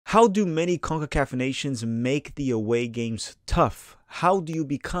How do many CONCACAF nations make the away games tough? How do you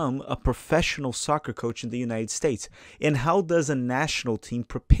become a professional soccer coach in the United States? And how does a national team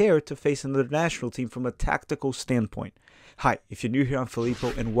prepare to face another national team from a tactical standpoint? Hi, if you're new here, I'm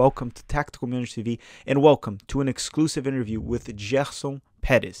Filippo, and welcome to Tactical Manager TV, and welcome to an exclusive interview with Gerson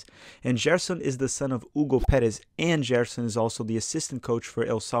Perez. And Gerson is the son of Hugo Perez, and Gerson is also the assistant coach for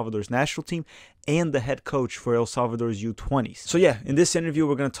El Salvador's national team and the head coach for El Salvador's U20s. So yeah, in this interview,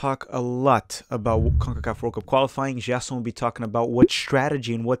 we're going to talk a lot about CONCACAF World Cup qualifying. Gerson will be talking about what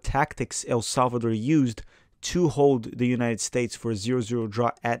strategy and what tactics El Salvador used to hold the United States for a 0-0 draw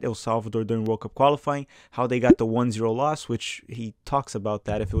at El Salvador during World Cup qualifying, how they got the 1-0 loss, which he talks about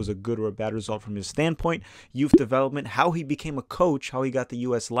that, if it was a good or a bad result from his standpoint, youth development, how he became a coach, how he got the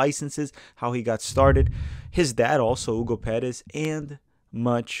U.S. licenses, how he got started, his dad also, Hugo Perez, and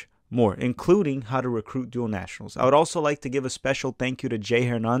much more, including how to recruit dual nationals. I would also like to give a special thank you to Jay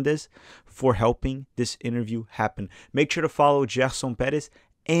Hernandez for helping this interview happen. Make sure to follow Gerson Perez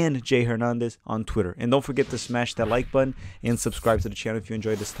and Jay Hernandez on Twitter. And don't forget to smash that like button and subscribe to the channel if you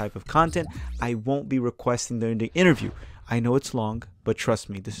enjoy this type of content. I won't be requesting during the interview. I know it's long, but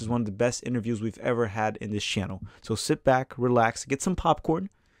trust me, this is one of the best interviews we've ever had in this channel. So sit back, relax, get some popcorn,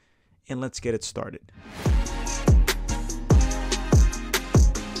 and let's get it started.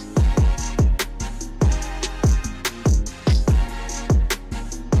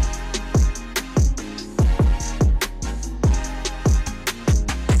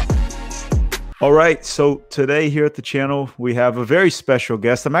 All right, so today here at the channel, we have a very special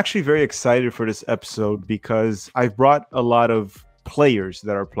guest. I'm actually very excited for this episode because I've brought a lot of players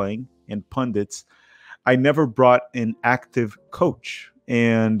that are playing and pundits. I never brought an active coach,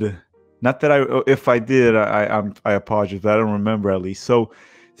 and not that if I did, I apologize, but I don't remember at least. So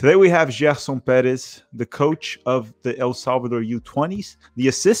today we have Gerson Perez, the coach of the El Salvador U20s, the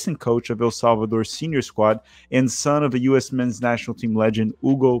assistant coach of El Salvador's senior squad, and son of a U.S. men's national team legend,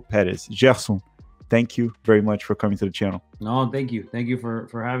 Hugo Perez. Gerson, thank you very much for coming to the channel. No, thank you. Thank you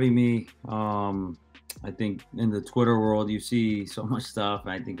for having me. I think in the Twitter world, you see so much stuff.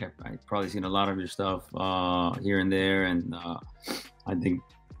 I think I've probably seen a lot of your stuff here and there. And I think,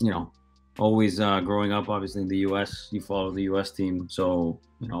 always growing up, obviously in the U.S., you follow the U.S. team. So,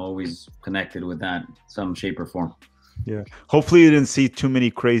 always connected with that some shape or form. Yeah. Hopefully you didn't see too many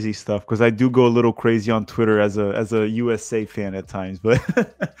crazy stuff, because I do go a little crazy on Twitter as a USA fan at times. But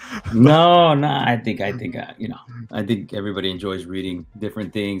no, I think I think everybody enjoys reading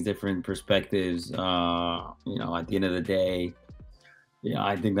different things, different perspectives. At the end of the day,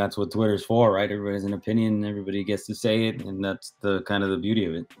 I think that's what Twitter's for, right? Everybody has an opinion, everybody gets to say it, and that's the kind of the beauty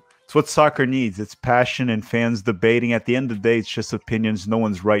of it. It's what soccer needs. It's passion and fans debating. At the end of the day, it's just opinions. No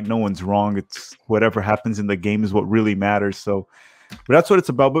one's right, no one's wrong. It's whatever happens in the game is what really matters. So but that's what it's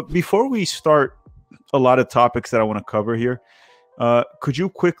about. But before we start a lot of topics that I want to cover here, could you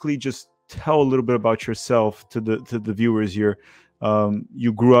quickly just tell a little bit about yourself to the viewers here?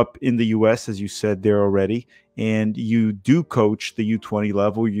 You grew up in the U.S., as you said there already, and you do coach the U20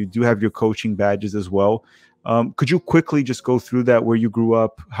 level. You do have your coaching badges as well. Could you quickly just go through that, where you grew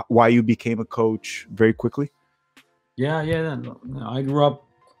up, why you became a coach, very quickly? Yeah. I grew up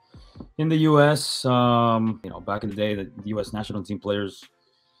in the U.S. Back in the day, the U.S. national team players,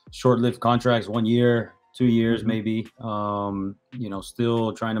 short-lived contracts, 1 year, 2 years, maybe.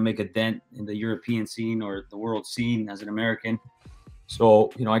 Still trying to make a dent in the European scene or the world scene as an American. So,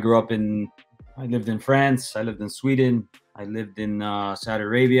 I lived in France, I lived in Sweden, I lived in Saudi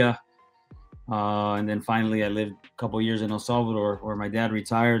Arabia. And then finally, I lived a couple of years in El Salvador, where my dad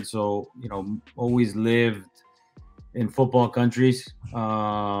retired. So, always lived in football countries,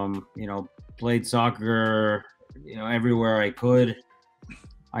 played soccer, everywhere I could.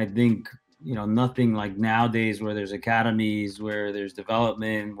 I think, nothing like nowadays, where there's academies, where there's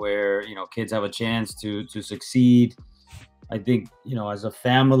development, where, kids have a chance to succeed. I think, as a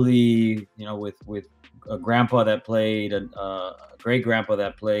family, with a grandpa that played, a great grandpa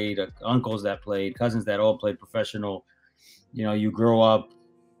that played, uncles that played, cousins that all played professional, you grow up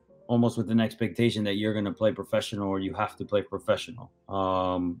almost with an expectation that you're going to play professional, or you have to play professional.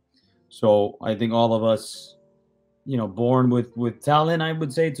 So I think all of us, born with talent, I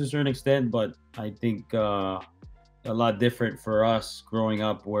would say, to a certain extent, but I think a lot different for us growing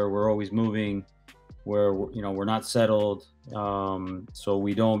up, where we're always moving, where we're not settled, so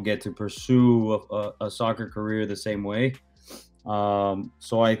we don't get to pursue a soccer career the same way.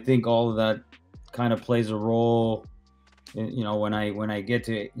 So I think all of that kind of plays a role. When I get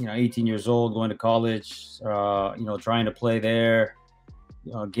to 18 years old, going to college, trying to play there,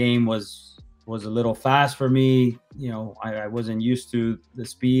 game was was a little fast for me. I wasn't used to the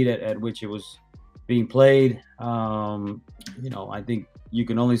speed at which it was being played. I think you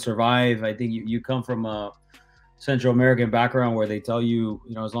can only survive. I think you come from a Central American background where they tell you,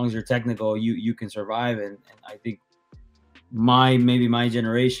 as long as you're technical, you can survive. And I think maybe my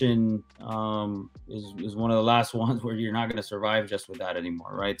generation is one of the last ones where you're not going to survive just with that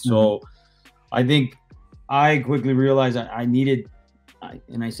anymore, right? Mm-hmm. So I think I quickly realized I needed,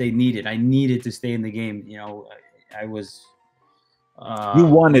 and I say needed, I needed to stay in the game. I was you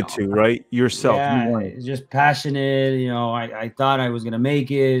wanted to, right? Yourself. Yeah, you wanted. Just passionate. I thought I was gonna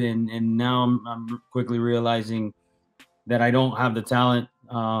make it, and now I'm quickly realizing that I don't have the talent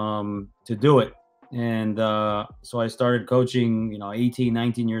to do it. And so I started coaching, 18,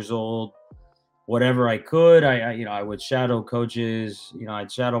 19 years old, whatever I could. I would shadow coaches.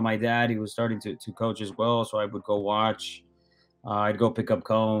 I'd shadow my dad. He was starting to coach as well, so I would go watch. I'd go pick up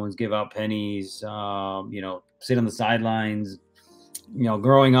cones, give out pennies, sit on the sidelines.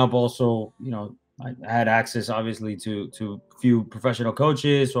 Growing up also, I had access obviously to few professional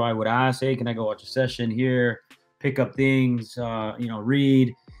coaches. So I would ask, hey, can I go watch a session here, pick up things,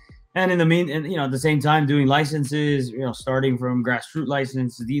 read. And at the same time doing licenses, starting from grassroots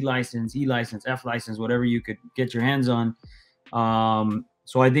license, D license, E license, F license, whatever you could get your hands on.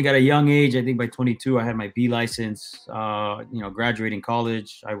 So I think at a young age, I think by 22, I had my B license, graduating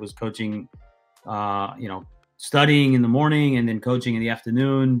college. I was coaching, studying in the morning and then coaching in the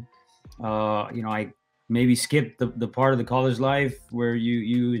afternoon. I maybe skipped the part of the college life where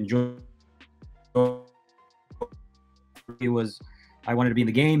you enjoy. It was, I wanted to be in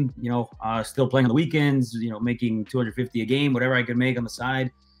the game, still playing on the weekends, making $250 a game, whatever I could make on the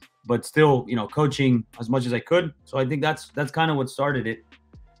side, but still, coaching as much as I could. So I think that's kind of what started it.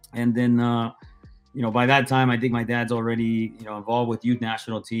 And then, by that time, I think my dad's already, involved with youth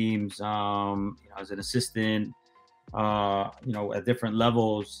national teams, as an assistant, at different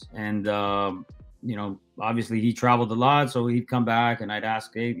levels. And, obviously he traveled a lot, so he'd come back and I'd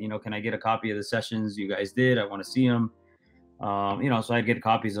ask, hey, can I get a copy of the sessions you guys did? I want to see them. So I'd get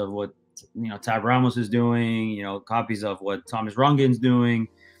copies of what, Tab Ramos is doing, copies of what Thomas Rungan's doing.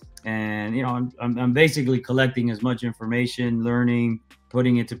 And, I'm basically collecting as much information, learning,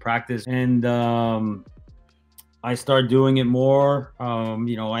 putting it to practice. And I started doing it more.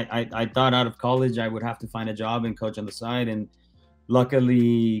 I thought out of college I would have to find a job and coach on the side. And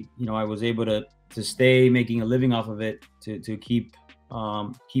luckily, I was able to stay making a living off of it, to keep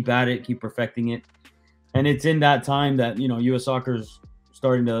at it, keep perfecting it. And it's in that time that, U.S. Soccer's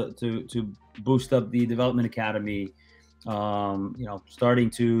starting to boost up the development academy, starting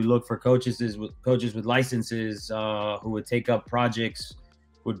to look for coaches with licenses, who would take up projects,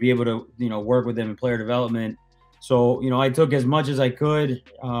 would be able to, work with them in player development. So, I took as much as I could,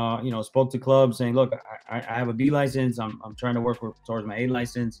 spoke to clubs saying, look, I have a B license. I'm trying to work towards my A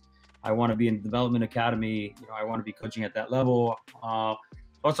license. I want to be in the development academy. I want to be coaching at that level.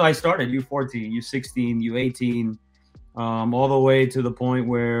 Also, I started U14, U16, U18, all the way to the point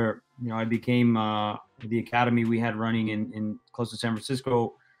where, I became the academy we had running in close to San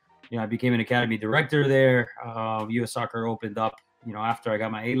Francisco. I became an academy director there. U.S. Soccer opened up, after I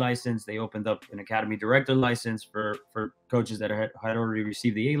got my A license, they opened up an academy director license for coaches that had already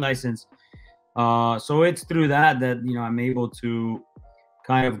received the A license. So it's through that I'm able to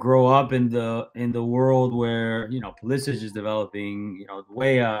kind of grow up in the world where, Pulisic is developing, the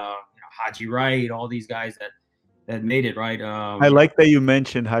way, Haji Wright, all these guys that made it, right? I like that you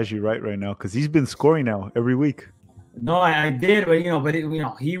mentioned Haji Wright right now, because he's been scoring now every week. No, I did, but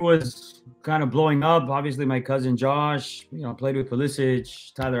he was kind of blowing up. Obviously, my cousin Josh, played with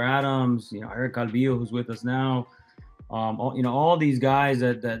Pulisic, Tyler Adams, Eric Calvillo, who's with us now. All these guys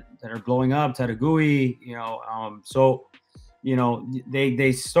that are blowing up, Tadagui, so,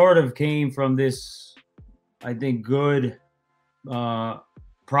 they sort of came from this, I think, good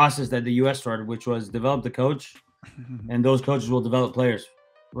process that the U.S. started, which was develop the coach, and those coaches will develop players,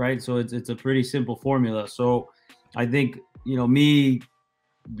 right? So it's a pretty simple formula. So I think, me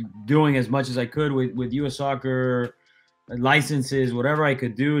doing as much as I could with U.S. Soccer, licenses, whatever I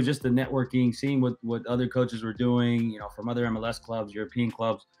could do, just the networking, seeing what other coaches were doing, from other MLS clubs, European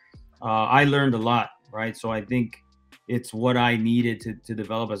clubs, I learned a lot, right? So I think it's what I needed to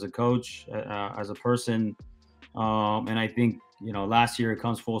develop as a coach, as a person. And I think, last year it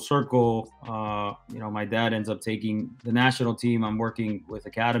comes full circle. My dad ends up taking the national team. I'm working with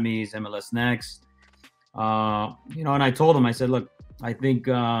academies, MLS Next. And I told him, I said, look, I think,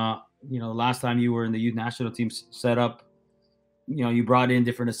 last time you were in the youth national team setup, you brought in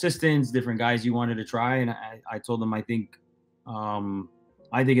different assistants, different guys you wanted to try. And I told him, I think,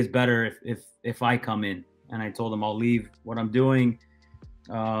 I think it's better if I come in. And I told him I'll leave what I'm doing.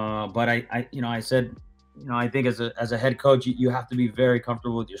 But I said, I think as a head coach, you have to be very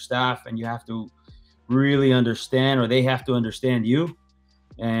comfortable with your staff, and you have to really understand, or they have to understand you.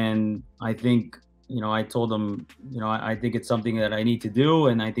 And I think, I told them, I think it's something that I need to do,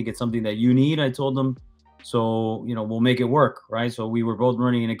 and I think it's something that you need. I told them, so we'll make it work, right? So we were both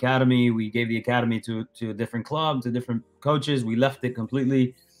running an academy. We gave the academy to a different club, to different coaches. We left it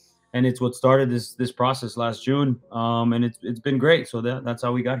completely, and it's what started this process last June. And it's been great. So that's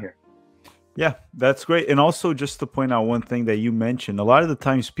how we got here. Yeah, that's great. And also, just to point out one thing that you mentioned, a lot of the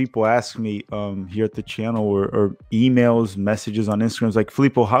times people ask me here at the channel, or emails, messages on Instagram, like,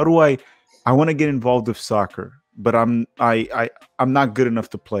 Filippo, how do I want to get involved with soccer, but I'm not good enough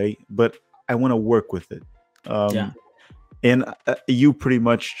to play, but I want to work with it. And you pretty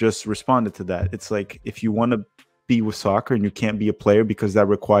much just responded to that. It's like, if you want to be with soccer and you can't be a player because that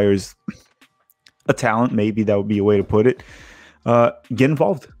requires a talent, maybe that would be a way to put it, get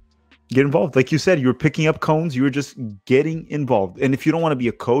involved. Get involved. Like you said, you were picking up cones. You were just getting involved. And if you don't want to be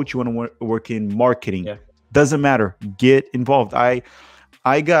a coach, you want to work in marketing. Yeah. Doesn't matter. Get involved.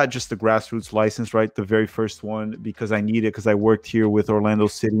 I got just the grassroots license, right? The very first one, because I needed it, because I worked here with Orlando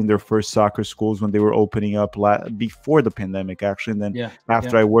City in their first soccer schools when they were opening up before the pandemic, actually. And then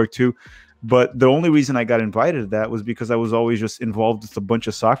after I worked too. But the only reason I got invited to that was because I was always just involved with a bunch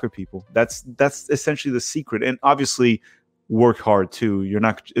of soccer people. That's essentially the secret. And obviously, work hard too.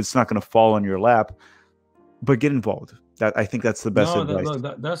 It's not going to fall on your lap, but get involved. I think that's the best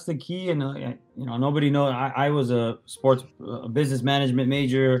advice. That's the key. And nobody knows. I was a business management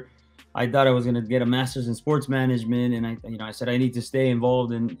major. I thought I was going to get a master's in sports management, and I said I need to stay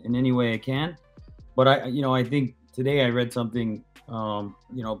involved in any way I can. But I think today I read something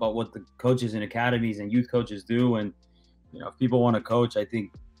about what the coaches in academies and youth coaches do, and if people want to coach, I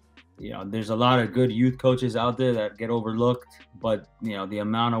think there's a lot of good youth coaches out there that get overlooked, but the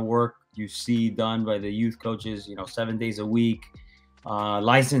amount of work you see done by the youth coaches, 7 days a week,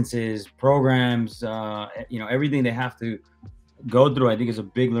 licenses, programs, everything they have to go through, I think is a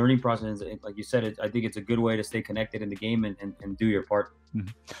big learning process. Like you said, I think it's a good way to stay connected in the game and do your part. Mm-hmm.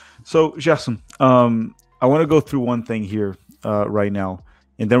 So, Gerson, I want to go through one thing here right now,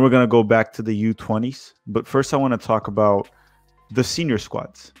 and then we're going to go back to the U20s. But first, I want to talk about the senior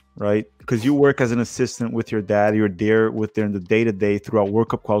squads, right? Because you work as an assistant with your dad. You're there with them in the day-to-day throughout World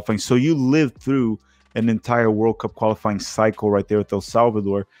Cup qualifying. So you lived through an entire World Cup qualifying cycle right there with El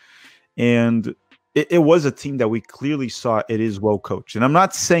Salvador. And it was a team that we clearly saw it is well coached. And I'm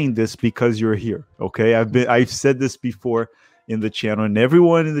not saying this because you're here, okay? I've said this before in the channel, and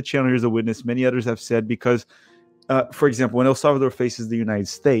everyone in the channel here is a witness. Many others have said, because, for example, when El Salvador faces the United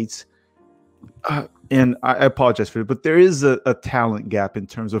States, and I apologize for it, but there is a talent gap in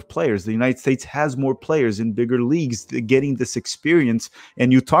terms of players. The United States has more players in bigger leagues getting this experience.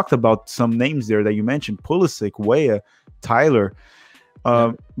 And you talked about some names there that you mentioned: Pulisic, Weah, Tyler.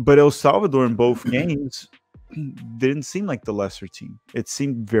 But El Salvador in both games didn't seem like the lesser team. It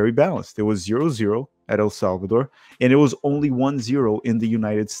seemed very balanced. It was 0-0 at El Salvador, and it was only 1-0 in the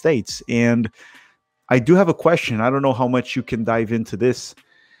United States. And I do have a question. I don't know how much you can dive into this.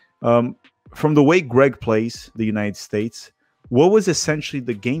 From the way Greg plays the United States, what was essentially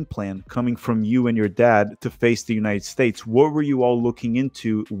the game plan coming from you and your dad to face the United States? What were you all looking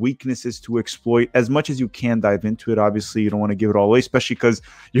into, weaknesses to exploit? As much as you can dive into it. Obviously, you don't want to give it all away, especially because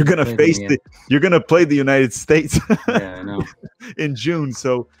you're going to you're going to play the United States in June.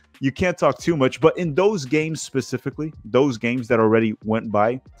 So you can't talk too much. But in those games specifically, those games that already went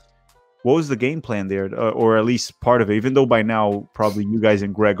by, what was the game plan there, or at least part of it, even though by now probably you guys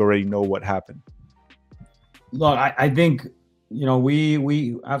and Greg already know what happened? Look, I think,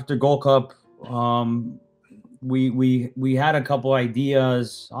 we after Gold Cup, we had a couple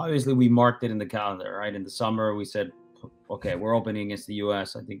ideas. Obviously, we marked it in the calendar, right? In the summer, we said, okay, we're opening against the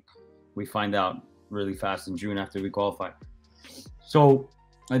U.S. I think we find out really fast in June after we qualify. So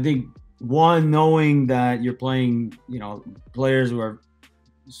I think, one, knowing that you're playing, players who are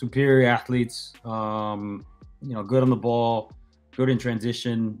superior athletes, good on the ball, good in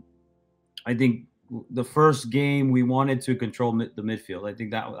transition. I think the first game we wanted to control the midfield. I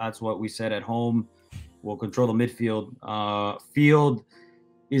think that's what we said at home. We'll control the midfield. Field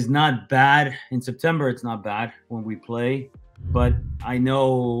is not bad in September. It's not bad when we play, but I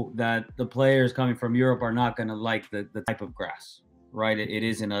know that the players coming from Europe are not going to like the type of grass, right? It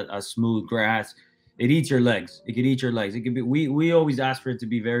isn't a smooth grass. It eats your legs. It could eat your legs. It could be. We always ask for it to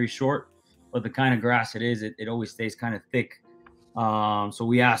be very short, but the kind of grass it is, it always stays kind of thick. So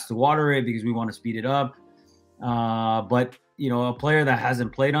we asked to water it because we want to speed it up. But a player that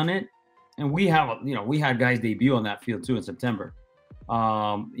hasn't played on it, and we had guys debut on that field too in September.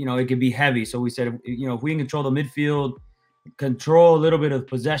 It could be heavy. So we said, if we can control the midfield, control a little bit of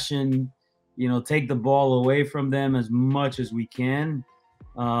possession, take the ball away from them as much as we can,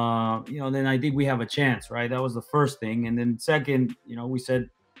 then I think we have a chance, right? That was the first thing. And then second, we said,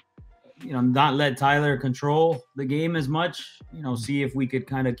 not let Tyler control the game as much, see if we could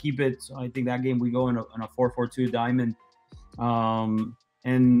kind of keep it. So I think that game we go in a 4-4-2 diamond.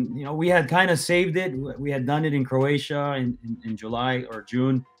 And we had kind of saved it. We had done it in Croatia in July or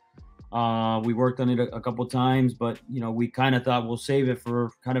June. We worked on it a couple times, but we kind of thought we'll save it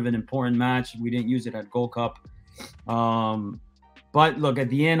for kind of an important match. We didn't use it at Gold Cup. But look, at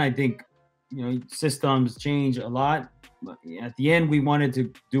the end, I think systems change a lot. But at the end, we wanted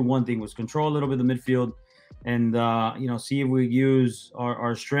to do one thing, was control a little bit of the midfield, and see if we use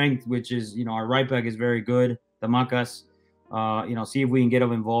our strength, which is our right back is very good, the Macas. See if we can get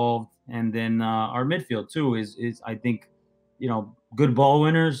them involved, and then our midfield too is I think good ball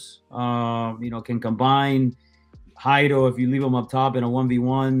winners. Can combine. Heido, if you leave them up top in a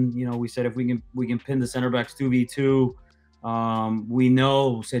 1v1, we said if we can pin the center backs 2v2. We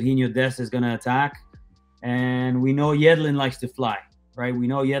know Serginho Dest is going to attack, and we know Yedlin likes to fly, right? We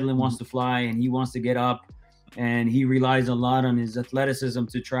know Yedlin wants to fly, and he wants to get up, and he relies a lot on his athleticism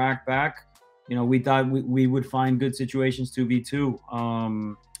to track back. We thought we would find good situations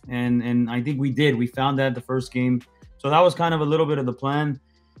 2v2, and I think we did. We found that the first game, so that was kind of a little bit of the plan.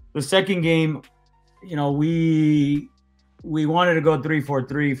 The second game, we wanted to go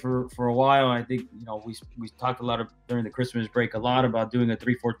 3-4-3 for a while. I think we talked a lot during the Christmas break about doing a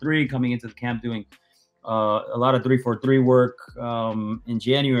 3-4-3, coming into the camp doing a lot of 3-4-3 work. In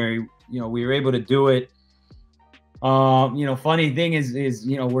January, we were able to do it. Funny thing is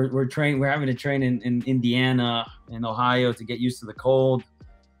we're having to train in Indiana and Ohio to get used to the cold,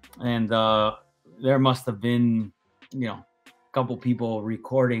 and there must have been a couple people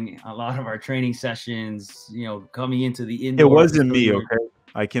recording a lot of our training sessions, coming into the indoor. It wasn't me, okay?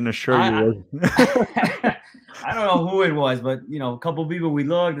 I can assure you. I don't know who it was, but a couple people we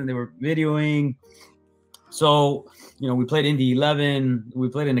looked and they were videoing. So we played Indy 11, we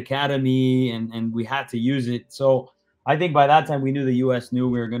played an academy, and we had to use it. So I think by that time we knew the U.S. knew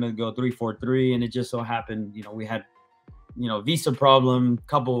we were going to go 3-4-3, and it just so happened we had visa problem,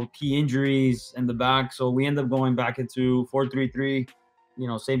 couple key injuries in the back, so we ended up going back into 4-3-3.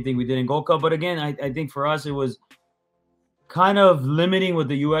 Same thing we did in Gold Cup. But again, I think for us it was kind of limiting what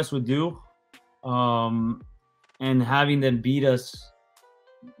the U.S. would do, and having them beat us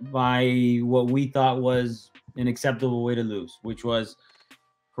by what we thought was an acceptable way to lose, which was,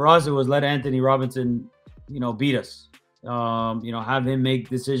 for us, it was let Anthony Robinson beat us, have him make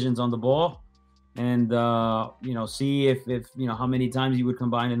decisions on the ball, and see if how many times he would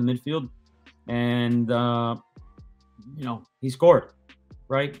combine in the midfield, and he scored,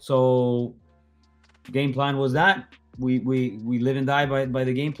 right? So game plan was that we live and die by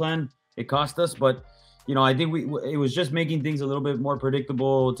the game plan. It cost us, but I think it was just making things a little bit more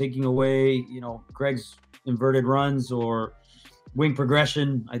predictable, taking away Greg's inverted runs or wing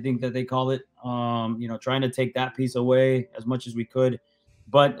progression, I think that they call it, trying to take that piece away as much as we could.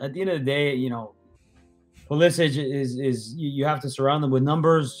 But at the end of the day, Pulisic is you have to surround him with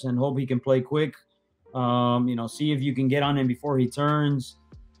numbers and hope he can play quick. See if you can get on him before he turns.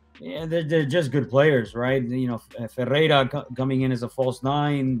 Yeah, they're just good players, right? Ferreira coming in as a false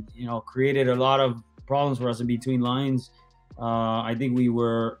nine, created a lot of problems for us in between lines. I think we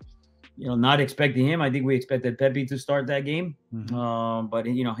were, not expecting him. I think we expected Pepe to start that game. Mm-hmm. But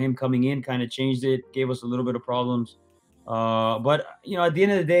him coming in kind of changed it, gave us a little bit of problems. But at the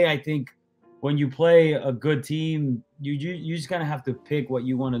end of the day, I think when you play a good team, you just kind of have to pick what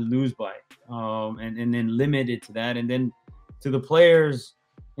you want to lose by, and then limit it to that. And then to the players,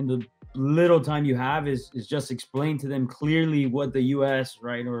 in the little time you have, is just explain to them clearly what the U.S.,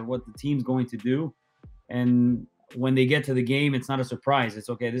 right, or what the team's going to do. And when they get to the game, it's not a surprise. It's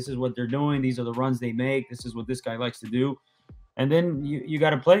okay. This is what they're doing. These are the runs they make. This is what this guy likes to do. And then you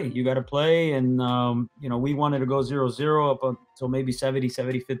got to play. You got to play. And, we wanted to go 0-0 up until maybe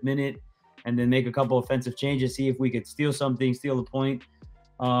 75th minute, and then make a couple offensive changes, see if we could steal something, steal a point.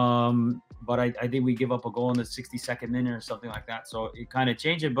 But I think we give up a goal in the 62nd minute or something like that. So it kind of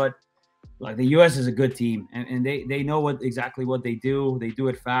changed it. But like, the U.S. is a good team, and they know exactly what they do. They do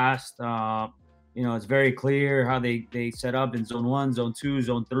it fast. It's very clear how they set up in zone 1, zone 2,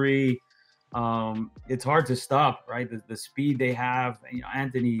 zone 3. It's hard to stop, right? The speed they have.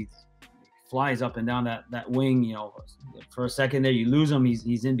 Anthony's flies up and down that wing. You know, for a second there, you lose him.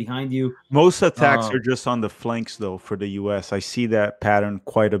 He's in behind you. Most attacks are just on the flanks, though, for the U.S. I see that pattern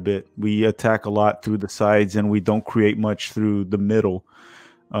quite a bit. We attack a lot through the sides, and we don't create much through the middle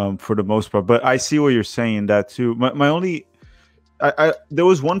for the most part. But I see what you're saying, that too. My only... there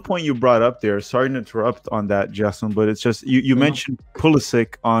was one point you brought up there. Sorry to interrupt on that, Gerson, but it's just you mentioned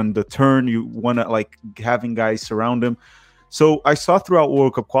Pulisic on the turn. You want to like having guys surround him. So I saw throughout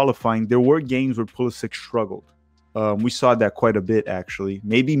World Cup qualifying there were games where Pulisic struggled. We saw that quite a bit, actually,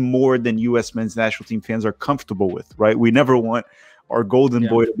 maybe more than U.S. men's national team fans are comfortable with. Right? We never want our golden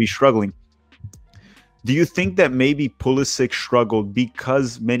boy to be struggling. Do you think that maybe Pulisic struggled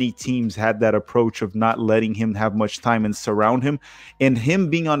because many teams had that approach of not letting him have much time and surround him, and him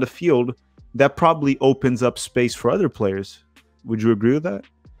being on the field, that probably opens up space for other players? Would you agree with that?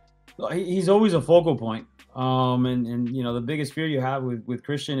 He's always a focal point. And you know, the biggest fear you have with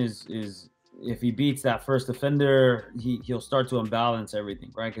Christian is if he beats that first defender, he'll start to imbalance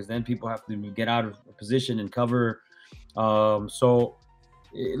everything, right? Because then people have to get out of position and cover. So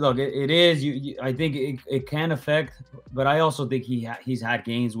look, it is. I think it can affect, but I also think he's had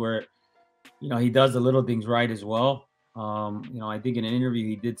games where, you know, he does the little things right as well. You know, I think in an interview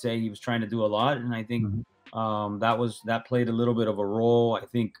he did say he was trying to do a lot, and I think that played a little bit of a role. I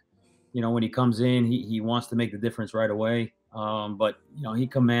think, you know, when he comes in, he wants to make the difference right away. But you know, he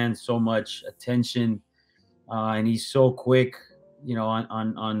commands so much attention, and he's so quick. You know,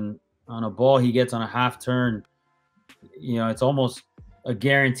 on a ball he gets on a half turn, you know, it's almost a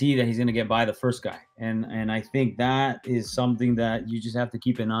guarantee that he's going to get by the first guy. And I think that is something that you just have to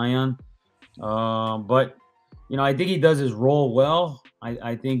keep an eye on. But, you know, I think he does his role well.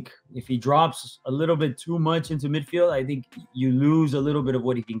 I think if he drops a little bit too much into midfield, I think you lose a little bit of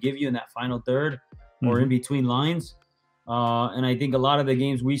what he can give you in that final third or in between lines. And I think a lot of the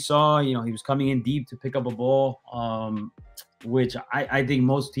games we saw, you know, he was coming in deep to pick up a ball, which I think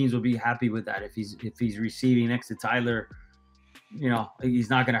most teams will be happy with that. If he's receiving next to Tyler, you know, he's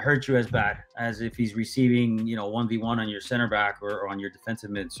not going to hurt you as bad as if he's receiving, you know, 1v1 on your center back or on your defensive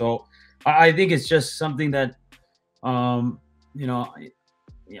mid. So I think it's just something that, you know,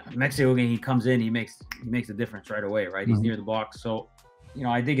 Mexico game, he comes in, he makes a difference right away, right? He's near the box. So, you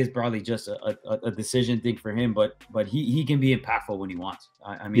know, I think it's probably just a decision thing for him, but he can be impactful when he wants.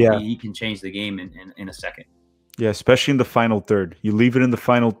 I mean, he can change the game in a second. Yeah, especially in the final third. You leave it in the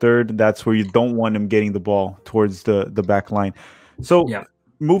final third, that's where you don't want him getting the ball towards the back line. So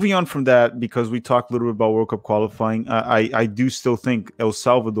moving on from that, because we talked a little bit about World Cup qualifying, I do still think El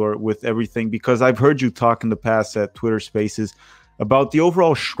Salvador, with everything, because I've heard you talk in the past at Twitter Spaces about the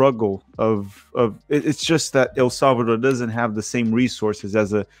overall struggle of it's just that El Salvador doesn't have the same resources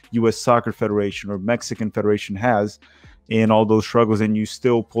as a U.S. Soccer Federation or Mexican Federation has in all those struggles, and you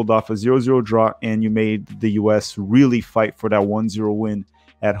still pulled off a 0-0 draw, and you made the U.S. really fight for that 1-0 win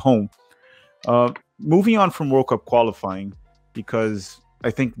at home. Moving on from World Cup qualifying, because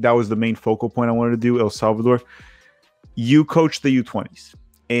I think that was the main focal point I wanted to do, El Salvador. You coached the U20s,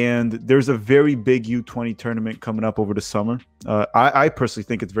 and there's a very big U20 tournament coming up over the summer. I personally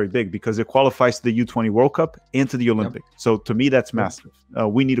think it's very big because it qualifies to the U20 World Cup and to the Olympics. So to me, that's massive.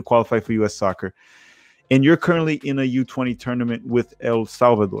 We need to qualify for U.S. soccer. And you're currently in a U20 tournament with El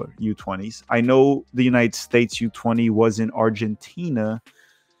Salvador U20s. I know the United States U20 was in Argentina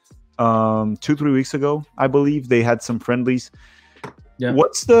 2-3 weeks ago, I believe. They had some friendlies. Yeah.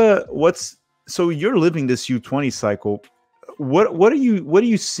 So you're living this U20 cycle. What are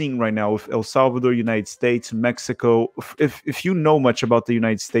you seeing right now with El Salvador, United States, Mexico? If you know much about the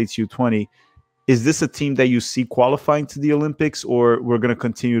United States U20, is this a team that you see qualifying to the Olympics, or we're going to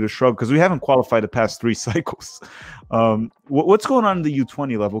continue to struggle? Because we haven't qualified the past 3 cycles. What's going on in the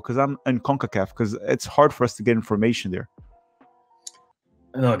U20 level? Because I'm in CONCACAF, because it's hard for us to get information there.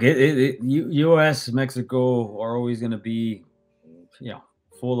 Look, U.S., Mexico are always going to be, you know,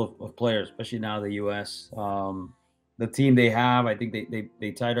 full of players, especially now the U.S. The team they have, I think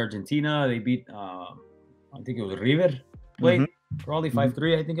they tied Argentina. They beat, I think it was River, played probably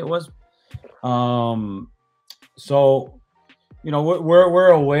 5-3, I think it was. So, you know, we're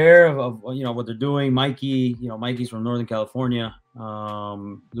aware of you know what they're doing. Mikey's from Northern California.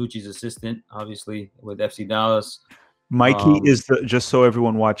 Lucci's assistant, obviously, with FC Dallas. Mikey is just so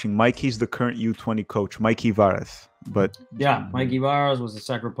everyone watching, Mikey's the current U20 coach, Mikey Varas. But yeah, Mikey Varas was the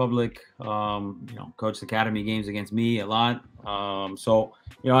Czech Republic. You know, coached academy games against me a lot. So,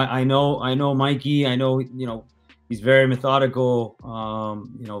 you know, I know Mikey. I know, you know, he's very methodical.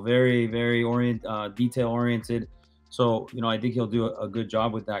 You know, very detail oriented. So, you know, I think he'll do a good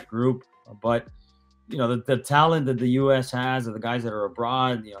job with that group. But the talent that the U.S. has, or the guys that are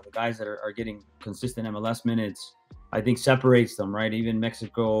abroad, the guys that are getting consistent MLS minutes, I think separates them, right? Even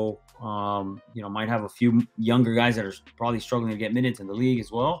Mexico, might have a few younger guys that are probably struggling to get minutes in the league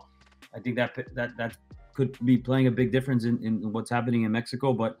as well. I think that could be playing a big difference in what's happening in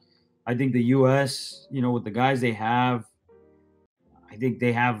Mexico. But I think the U.S., with the guys they have, I think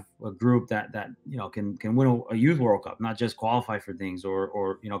they have a group that can win a youth World Cup, not just qualify for things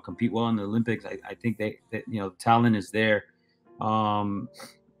or compete well in the Olympics. I think the talent is there, and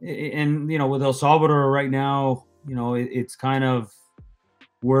with El Salvador right now, it's kind of,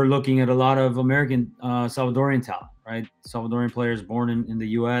 we're looking at a lot of American Salvadorian talent, right? Salvadorian players born in the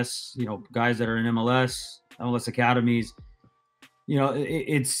U.S., guys that are in MLS academies.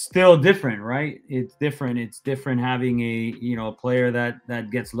 It's still different, right? It's different. It's different having a player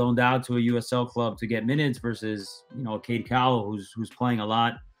that gets loaned out to a USL club to get minutes versus a Cade Cowell who's playing a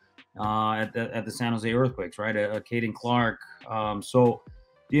lot at the San Jose Earthquakes, right? A Caden Clark.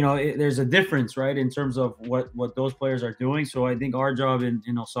 There's a difference, right, in terms of what those players are doing. So I think our job in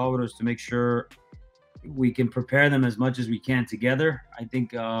El Salvador is to make sure we can prepare them as much as we can together. I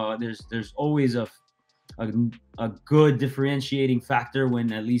think there's always a good differentiating factor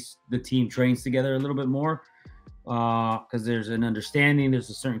when at least the team trains together a little bit more, because there's an understanding, there's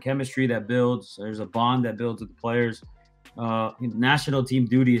a certain chemistry that builds, there's a bond that builds with the players. National team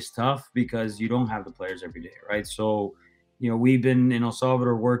duty is tough because you don't have the players every day, right? So we've been in El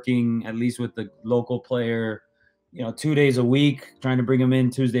Salvador working at least with the local player 2 days a week, trying to bring them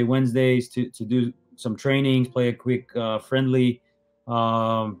in Tuesday, Wednesdays to do some trainings, play a quick friendly.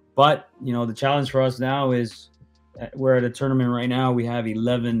 But the challenge for us now is we're at a tournament right now. We have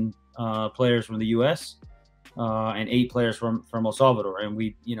 11 players from the U.S. And 8 players from El Salvador, and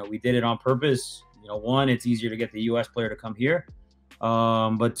we did it on purpose. One, it's easier to get the U.S. player to come here,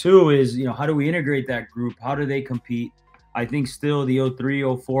 but two is how do we integrate that group? How do they compete? I think still the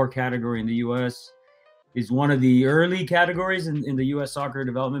 03, 04 category in the U.S. is one of the early categories in the U.S. soccer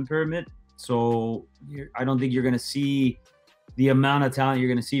development pyramid. So I don't think you're going to see the amount of talent you're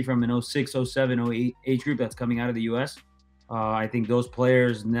going to see from an 06, 07, 08 age group that's coming out of the U.S. I think those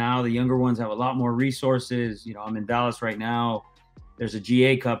players now, the younger ones, have a lot more resources. I'm in Dallas right now. There's a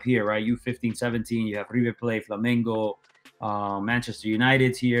GA Cup here, right? U15, 17. You have River Plate, Flamengo, Manchester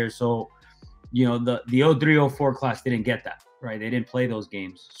United's here. So, the 03, 04 class didn't get that, right? They didn't play those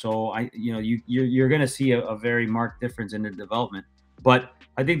games. So you're going to see a very marked difference in the development. But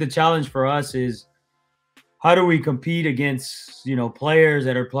I think the challenge for us is, how do we compete against, players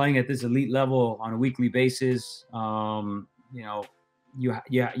that are playing at this elite level on a weekly basis? You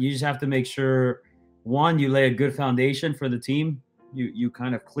just have to make sure, one, you lay a good foundation for the team. You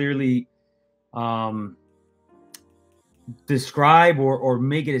kind of clearly describe or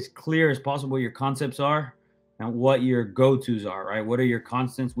make it as clear as possible what your concepts are and what your go-tos are, right? What are your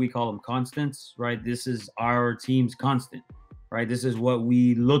constants? We call them constants, right? This is our team's constant, right? This is what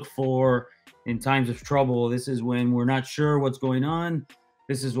we look for in times of trouble. This is when we're not sure what's going on.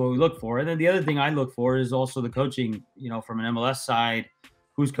 This is what we look for. And then the other thing I look for is also the coaching, from an MLS side,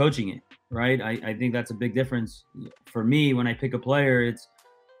 who's coaching it, right? I think that's a big difference for me when I pick a player. It's,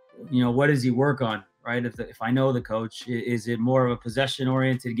 what does he work on, right? If I know the coach, is it more of a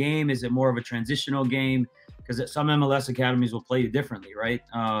possession-oriented game? Is it more of a transitional game? Because some MLS academies will play differently, right?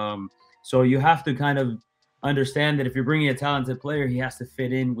 So you have to kind of understand that if you're bringing a talented player, he has to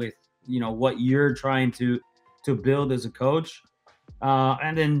fit in with, what you're trying to build as a coach.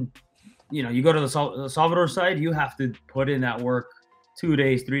 And then, you go to the Salvador side, you have to put in that work 2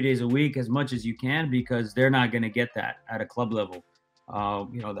 days, 3 days a week, as much as you can, because they're not going to get that at a club level.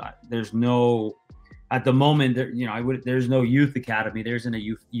 That there's no, at the moment, there's no youth academy. There isn't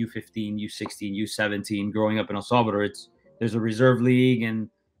a U15, U16, U17 growing up in El Salvador. There's a reserve league and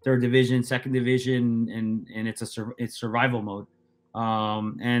third division, second division, and it's survival mode.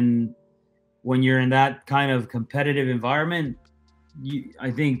 And when you're in that kind of competitive environment, I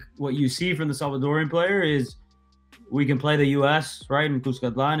think what you see from the Salvadorian player is, we can play the U.S., right, in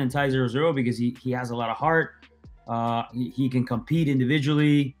Cuscatlan and tie 0-0 because he has a lot of heart. He can compete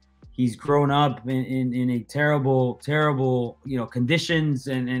individually. He's grown up in a terrible, conditions,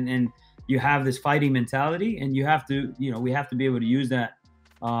 and you have this fighting mentality, and you have to, we have to be able to use that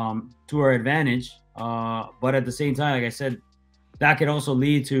to our advantage. But at the same time, like I said, that can also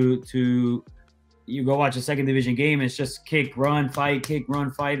lead to you go watch a second division game, it's just kick, run, fight,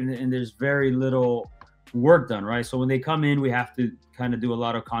 and there's very little work done, right? So when they come in, we have to kind of do a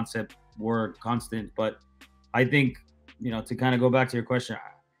lot of concept work, constant. But I think, to kind of go back to your question,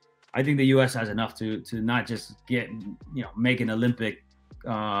 I think the U.S. has enough to not just get, make an Olympic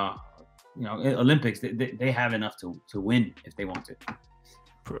Olympics, they have enough to win if they want to.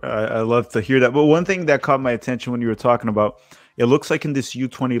 I love to hear that. But one thing that caught my attention when you were talking about, it looks like in this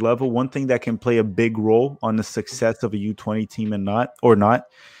U20 level, one thing that can play a big role on the success of a U20 team and not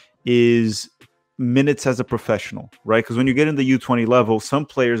is minutes as a professional, right? Because when you get in the U20 level, some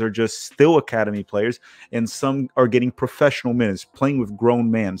players are just still academy players and some are getting professional minutes playing with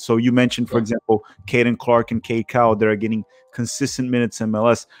grown men. So you mentioned, for example, Caden Clark and Cade Cowell that are getting consistent minutes in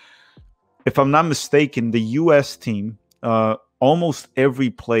MLS. If I'm not mistaken, the U.S. team, almost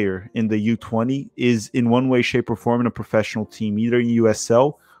every player in the U20 is in one way, shape, or form in a professional team, either in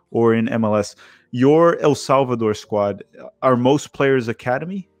USL or in MLS. Your El Salvador squad, are most players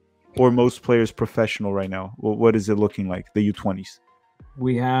academy or most players professional right now? What is it looking like, the U20s?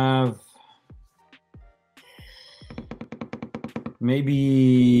 We have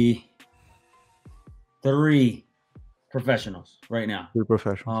maybe 3 professionals right now. 3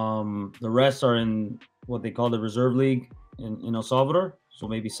 professionals. The rest are in what they call the reserve league in El Salvador, so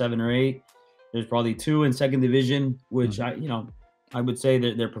maybe 7 or 8. There's probably 2 in second division, which I would say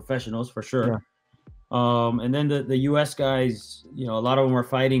that they're professionals for sure. Yeah. And then the US guys, a lot of them are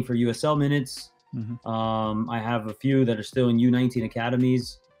fighting for USL minutes. I have a few that are still in U19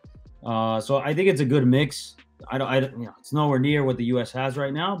 academies. So I think it's a good mix. It's nowhere near what the US has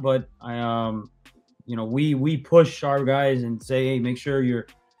right now, but we push our guys and say, hey, make sure you're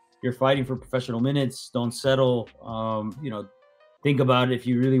fighting for professional minutes. Don't settle. Think about it if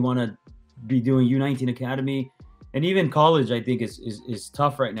you really want to be doing U19 academy, and even college. I think is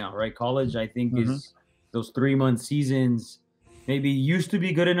tough right now, right? College, I think, is those 3-month seasons. Maybe used to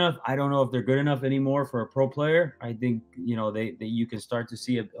be good enough. I don't know if they're good enough anymore for a pro player. I think you can start to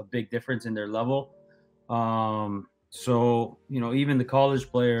see a big difference in their level. So even the college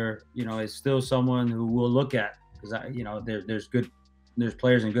player, is still someone who we'll look at, because there's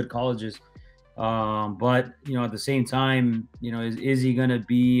players in good colleges. But at the same time, is he gonna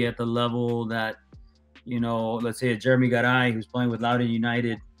be at the level that let's say a Jeremy Garay, who's playing with Loudoun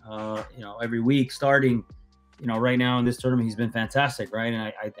United, every week starting. Right now in this tournament, he's been fantastic, right?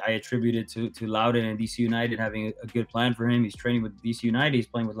 And I attribute it to Loudoun and DC United having a good plan for him. He's training with DC United. He's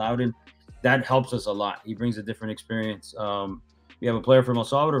playing with Loudoun. That helps us a lot. He brings a different experience. We have a player from El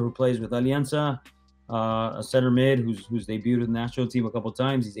Salvador who plays with Alianza, a center mid who's debuted with the national team a couple of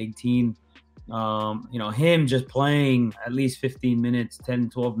times. He's 18. Him just playing at least 15 minutes,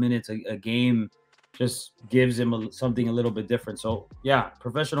 10, 12 minutes a game just gives him something a little bit different. So, yeah,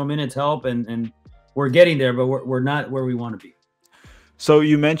 professional minutes help, and we're getting there, but we're not where we want to be. So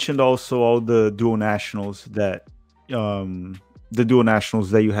you mentioned also all the dual nationals that you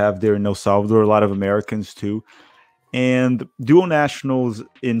have there in El Salvador, a lot of Americans too. And dual nationals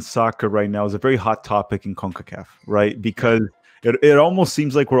in soccer right now is a very hot topic in CONCACAF, right? Because it almost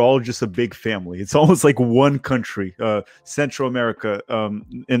seems like we're all just a big family. It's almost like one country, Central America,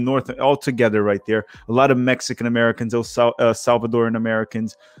 and North, all together right there. A lot of Mexican Americans, Salvadoran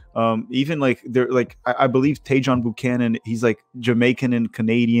Americans, even like I believe Tejan Buchanan, he's like Jamaican and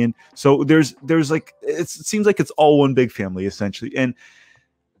Canadian. So there's like, it seems like it's all one big family essentially. And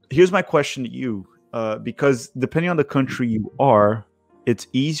here's my question to you, because depending on the country you are, it's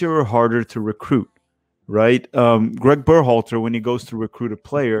easier or harder to recruit. Right. Greg Berhalter, when he goes to recruit a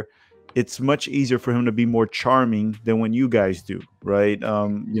player, it's much easier for him to be more charming than when you guys do. Right.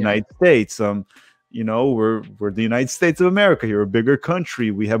 United States, we're the United States of America here, a bigger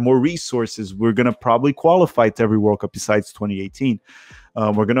country. We have more resources. We're going to probably qualify to every World Cup besides 2018.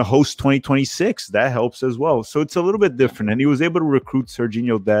 We're going to host 2026. That helps as well. So it's a little bit different. And he was able to recruit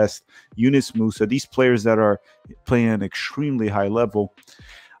Serginho Dest, Yunus Musa, these players that are playing at an extremely high level.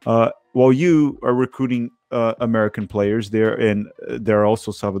 While you are recruiting American players there, and they're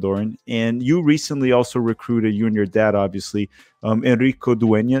also Salvadoran, and you recently also recruited, you and your dad, obviously, Enrico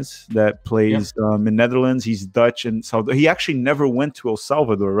Dueñas, that plays in Netherlands. He's Dutch and Salvador. He actually never went to El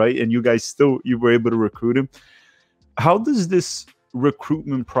Salvador, right? And you guys you were able to recruit him. How does this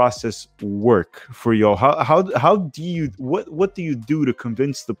recruitment process work for y'all? How do you what do you do to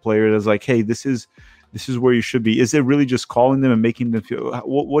convince the player that's like, hey, this is where you should be? Is it really just calling them and making them feel?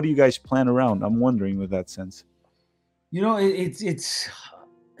 What do you guys plan around? I'm wondering with that sense. It's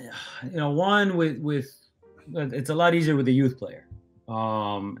one with it's a lot easier with the youth player.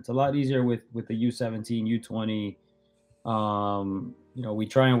 It's a lot easier with the U17, U20. We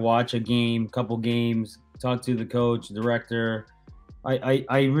try and watch a couple games, talk to the coach, director.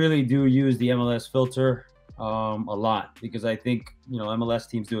 I really do use the MLS filter a lot, because I think MLS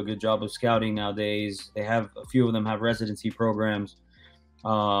teams do a good job of scouting nowadays. A few of them have residency programs,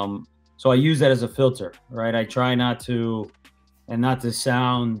 so I use that as a filter, right? I try not to and not to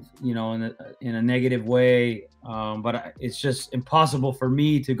sound, in a negative way, but it's just impossible for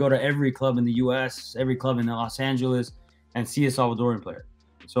me to go to every club in the U.S., every club in Los Angeles, and see a Salvadoran player.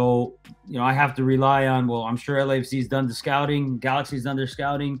 So, I have to rely on, well, I'm sure LAFC's done the scouting, Galaxy's done their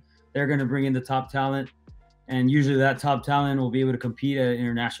scouting. They're going to bring in the top talent, and usually that top talent will be able to compete at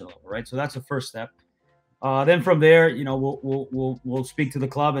international level, right? So that's the first step. Then from there, we'll speak to the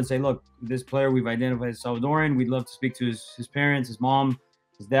club and say, look, this player we've identified as Salvadoran. We'd love to speak to his parents, his mom,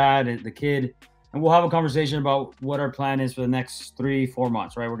 his dad, the kid, and we'll have a conversation about what our plan is for the next 3-4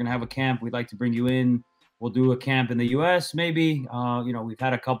 months. Right? We're gonna have a camp. We'd like to bring you in. We'll do a camp in the U.S. maybe. We've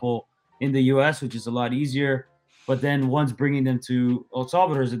had a couple in the U.S., which is a lot easier. But then once bringing them to El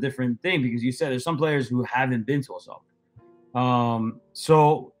Salvador is a different thing, because you said there's some players who haven't been to El Salvador.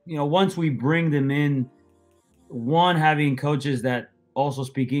 So once we bring them in, one, having coaches that also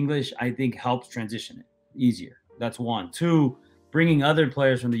speak English, I think helps transition it easier. That's one. Two, bringing other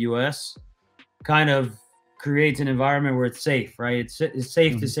players from the U.S. kind of creates an environment where it's safe, right? It's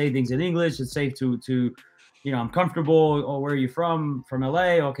safe to say things in English. It's safe to I'm comfortable. Oh, where are you from? From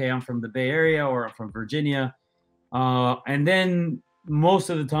LA? Okay, I'm from the Bay Area, or I'm from Virginia. And then most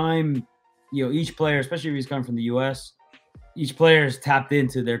of the time, each player, especially if he's coming from the U.S., each player is tapped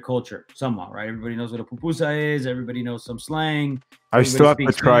into their culture somehow, right? Everybody knows what a pupusa is. Everybody knows some slang. I still have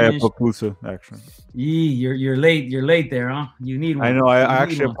to try a pupusa, actually. You're late. You're late there, huh? You need one. I know. I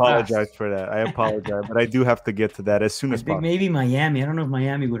actually apologize for that. I apologize, but I do have to get to that as soon as possible. Maybe Miami. I don't know if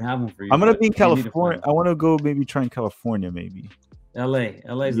Miami would have one for you. I'm gonna be in California. I want to go maybe try in California, maybe. LA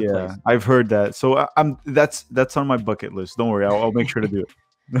is the place. I've heard that. So that's on my bucket list. Don't worry, I'll make sure to do it.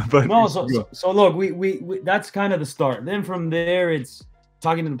 But no, so look, we that's kind of the start. Then from there, it's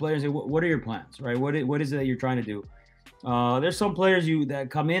talking to the players. Say, what are your plans, right? What is it that you're trying to do? There's some players that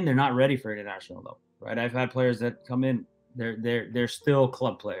come in, they're not ready for international level, right? I've had players that come in, they're still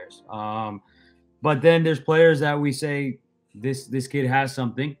club players. But then there's players that we say this kid has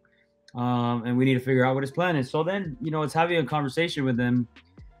something, and we need to figure out what his plan is. So then it's having a conversation with them,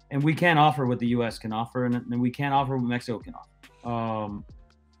 and we can't offer what the U.S. can offer, and we can't offer what Mexico can offer.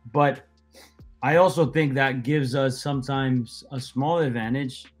 But I also think that gives us sometimes a small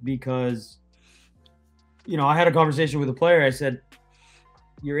advantage, because, I had a conversation with a player. I said,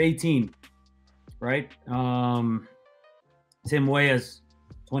 you're 18, right? Tim Weah's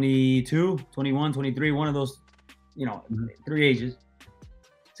 22, 21, 23, one of those, 3 ages.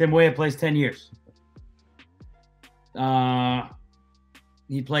 Tim Weah plays 10 years.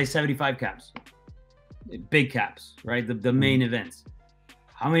 He plays 75 caps, big caps, right? The main events.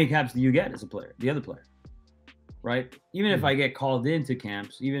 How many caps do you get as a player, the other player, right? Even if I get called into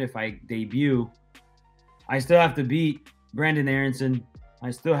camps, even if I debut, I still have to beat Brandon Aronson.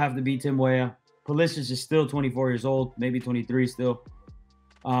 I still have to beat Tim Weah. Pulisic is still 24 years old, maybe 23 still.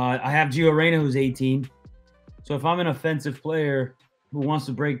 I have Gio Reyna, who's 18. So if I'm an offensive player who wants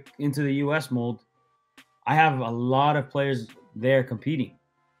to break into the U.S. mold, I have a lot of players there competing.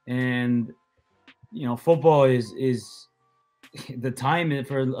 And, football is the time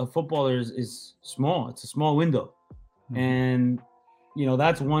for a footballer is small. It's a small window. And,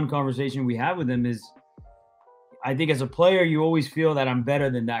 that's one conversation we have with them is, I think as a player, you always feel that I'm better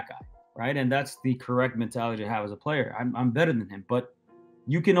than that guy, right? And that's the correct mentality to have as a player. I'm better than him. But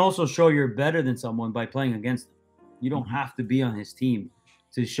you can also show you're better than someone by playing against him. You don't have to be on his team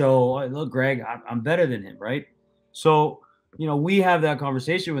to show, oh, look, Greg, I'm better than him, right? So, we have that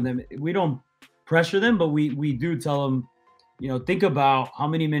conversation with them. We don't pressure them, but we do tell them, think about how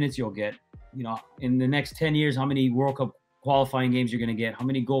many minutes you'll get, in the next 10 years, how many World Cup qualifying games you're going to get, how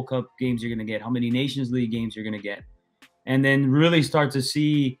many Gold Cup games you're going to get, how many Nations League games you're going to get, and then really start to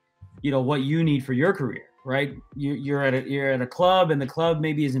see, what you need for your career, right? You're at a club, and the club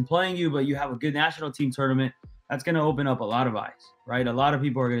maybe isn't playing you, but you have a good national team tournament. That's going to open up a lot of eyes, right? A lot of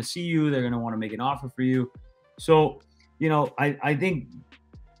people are going to see you. They're going to want to make an offer for you. So, I think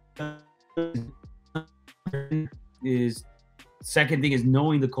is second thing is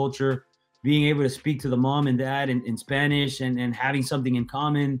knowing the culture, being able to speak to the mom and dad in Spanish, and having something in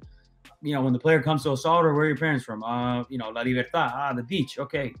common. When the player comes to El Salvador, where are your parents from? La Libertad, the beach.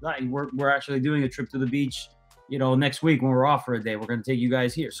 Okay, we're actually doing a trip to the beach, next week when we're off for a day. We're going to take you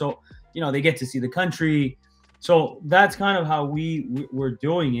guys here. So, they get to see the country. So that's kind of how we're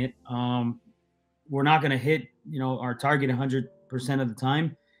doing it. We're not going to hit, our target 100% of the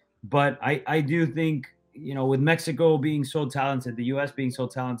time. But I do think, with Mexico being so talented, the U.S. being so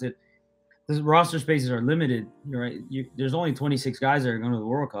talented, the roster spaces are limited, right? There's only 26 guys that are going to the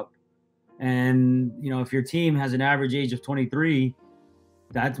World Cup. And, if your team has an average age of 23,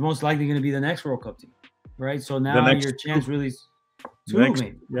 that's most likely going to be the next World Cup team, right? So now your chance really Two,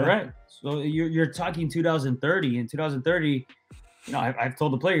 maybe. Yeah. Correct. So you're talking 2030. In 2030, I've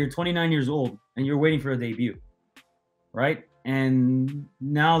told the player, you're 29 years old and you're waiting for a debut, right? And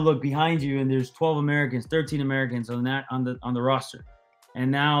now look behind you, and there's 12 Americans, 13 Americans on the roster. And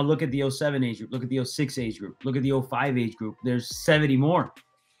now look at the 07 age group, look at the 06 age group, look at the 05 age group. There's 70 more.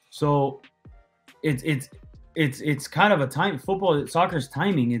 So it's kind of a time. Soccer's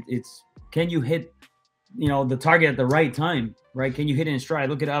timing. It's can you hit the target at the right time, right? Can you hit it in stride?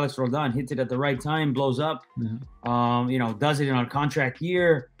 Look at Alex Roldan, hits it at the right time, blows up. Mm-hmm. Does it on a contract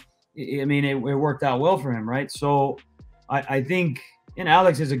year. I mean, it worked out well for him, right? So I think, and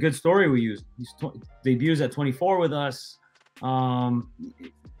Alex is a good story we used. He debuts at 24 with us.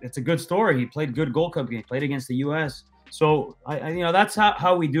 It's a good story. He played good Gold Cup game, played against the U.S. So that's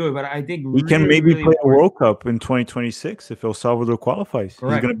how we do it. But I think we can maybe play a World Cup in 2026 if El Salvador qualifies.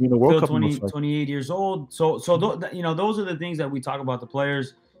 Correct. He's going to be in the World Cup. 28 years old. So those are the things that we talk about the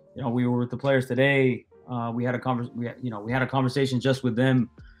players. We were with the players today. We had a conversation just with them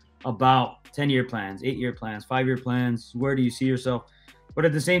about 10-year plans, 8-year plans, 5-year plans. Where do you see yourself? But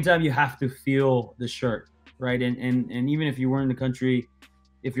at the same time, you have to feel the shirt, right? And even if you weren't in the country,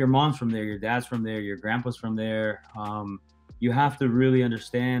 if your mom's from there, your dad's from there, your grandpa's from there, you have to really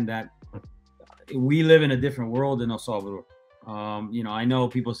understand that we live in a different world in El Salvador. I know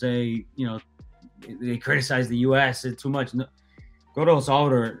people say, they criticize the U.S. It's too much. No, go to El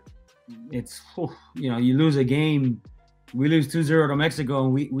Salvador. It's, you lose a game. We lose 2-0 to Mexico,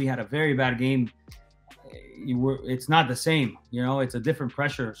 and we had a very bad game. It's not the same, it's a different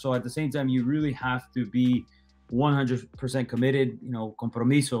pressure. So at the same time, you really have to be 100% committed,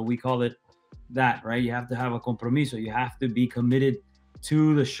 compromiso, we call it that, right? You have to have a compromiso. You have to be committed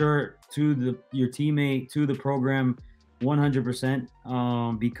to the shirt, to your teammate, to the program,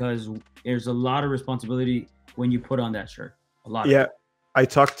 100%, because there's a lot of responsibility when you put on that shirt. A lot. Yeah. I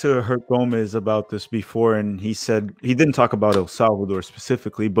talked to Herc Gomez about this before, and he said he didn't talk about El Salvador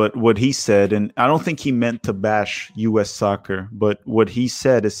specifically, but what he said, and I don't think he meant to bash U.S. soccer, but what he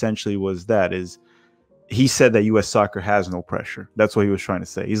said essentially was he said that U.S. soccer has no pressure. That's what he was trying to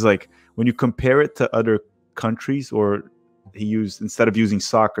say. He's like, when you compare it to other countries, or instead of using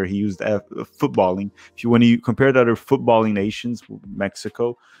soccer, he used footballing. When you compare to other footballing nations,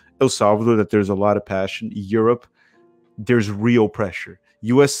 Mexico, El Salvador, that there's a lot of passion. Europe, there's real pressure.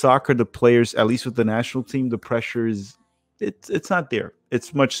 U.S. soccer, the players, at least with the national team, the pressure is it's not there.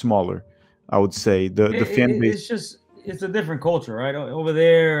 It's much smaller, I would say. The fan base. It's a different culture, right? Over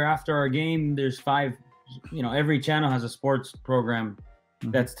there, after our game, there's 5. Every channel has a sports program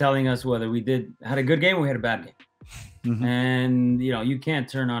that's telling us whether we had a good game or we had a bad game. Mm-hmm. And you can't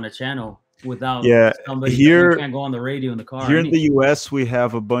turn on a channel without somebody. You can't go on the radio in the car. Here in the US, we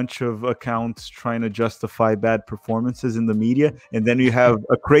have a bunch of accounts trying to justify bad performances in the media, and then you have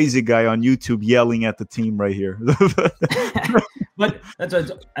a crazy guy on YouTube yelling at the team right here. But that's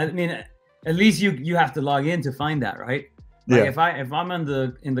what I mean. At least you have to log in to find that, right? Like if I'm in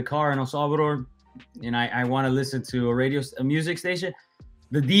the car in El Salvador and I want to listen to a music station,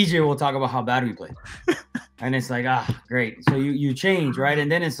 the DJ will talk about how bad we played. And it's like, great. So you change, right?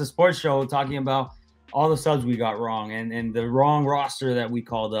 And then it's a sports show talking about all the subs we got wrong and the wrong roster that we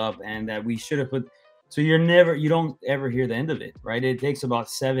called up and that we should have put. So you don't ever hear the end of it, right? It takes about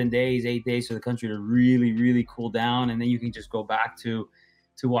 7 days, 8 days for the country to really, really cool down. And then you can just go back to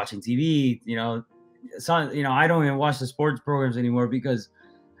watching TV. I don't even watch the sports programs anymore because,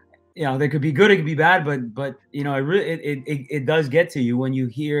 they could be good, it could be bad, but it does get to you when you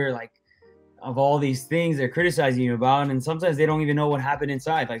hear like of all these things they're criticizing you about, and sometimes they don't even know what happened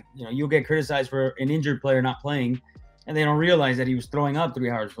inside. Like, you'll get criticized for an injured player not playing, and they don't realize that he was throwing up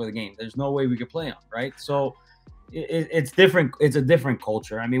 3 hours before the game. There's no way we could play him, right? So it's different. It's a different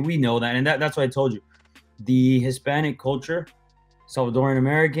culture. I mean, we know that, and that's what I told you. The Hispanic culture, Salvadoran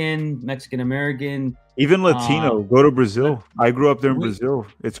American, Mexican American, even Latino. Go to Brazil. I grew up there in Brazil.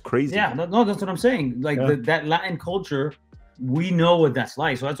 It's crazy. Yeah, no, that's what I'm saying. Like that Latin culture, we know what that's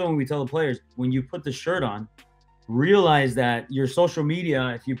like. So that's when we tell the players, when you put the shirt on, realize that your social media,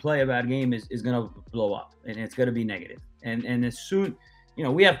 if you play a bad game, is going to blow up and it's going to be negative. And as soon,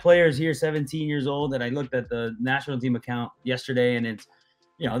 we have players here, 17 years old, that I looked at the national team account yesterday, and it's,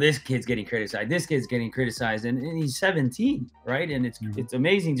 this kid's getting criticized. This kid's getting criticized, and he's 17, right? And it's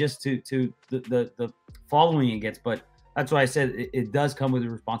amazing just to the following it gets. But that's why I said it does come with a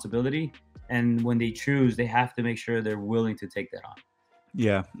responsibility. And when they choose, they have to make sure they're willing to take that on.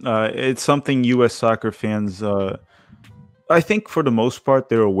 Yeah, it's something U.S. soccer fans, I think for the most part,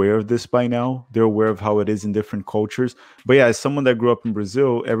 they're aware of this by now. They're aware of how it is in different cultures. But yeah, as someone that grew up in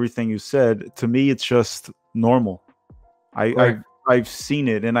Brazil, everything you said, to me, it's just normal. I've seen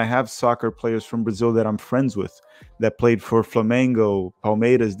it, and I have soccer players from Brazil that I'm friends with that played for Flamengo,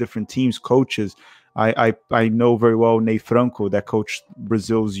 Palmeiras, different teams, coaches. I know very well Ney Franco that coached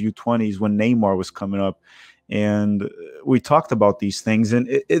Brazil's U20s when Neymar was coming up, and we talked about these things. And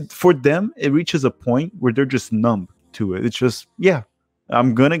for them, it reaches a point where they're just numb to it. It's just, yeah,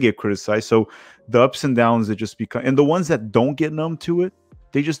 I'm gonna get criticized. So the ups and downs, it just become, and the ones that don't get numb to it,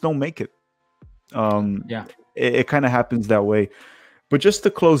 they just don't make it. Yeah. It kind of happens that way. But just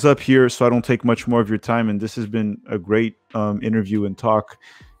to close up here, so I don't take much more of your time, and this has been a great interview and talk.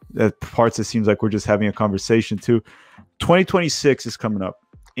 At parts, it seems like we're just having a conversation too. 2026 is coming up,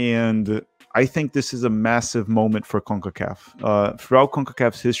 and I think this is a massive moment for CONCACAF. Throughout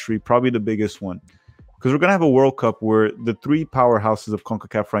CONCACAF's history, probably the biggest one, because we're going to have a World Cup where the three powerhouses of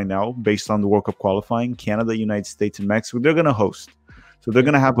CONCACAF right now, based on the World Cup qualifying, Canada, United States, and Mexico, they're going to host. So they're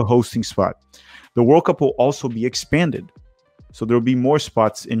going to have a hosting spot. The World Cup will also be expanded. So there will be more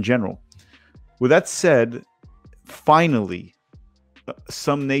spots in general. With that said, finally,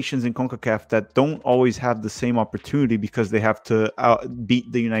 some nations in CONCACAF that don't always have the same opportunity because they have to beat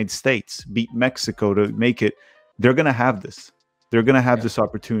the United States, beat Mexico to make it, they're going to have this. They're going to have this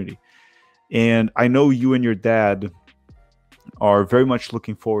opportunity. And I know you and your dad are very much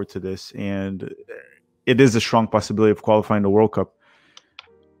looking forward to this. And it is a strong possibility of qualifying the World Cup.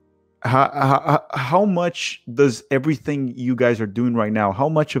 How much does everything you guys are doing right now, how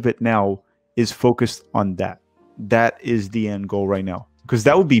much of it now is focused on that? That is the end goal right now, because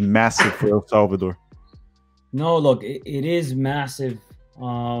that would be massive for El Salvador. No, look, it is massive,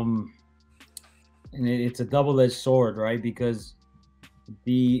 and it's a double-edged sword, right? Because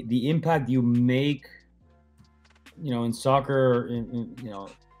the impact you make, in soccer, in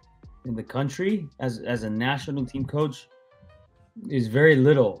the country as a national team coach is very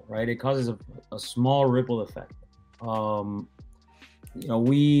little, right? It causes a small ripple effect. You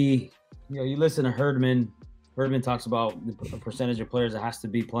listen to Herdman. Herdman talks about the percentage of players that has to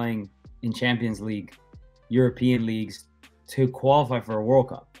be playing in Champions League, European leagues to qualify for a World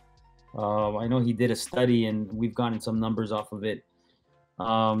Cup. I know he did a study, and we've gotten some numbers off of it.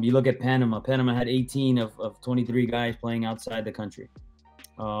 You look at Panama. Panama had 18 of 23 guys playing outside the country.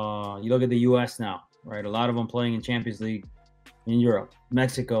 You look at the U.S. now, right? A lot of them playing in Champions League in Europe.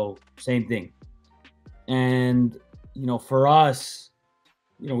 Mexico, same thing. And, for us,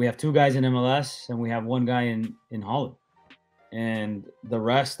 we have two guys in MLS and we have one guy in Holland. And the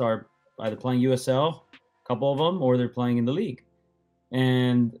rest are either playing USL, a couple of them, or they're playing in the league.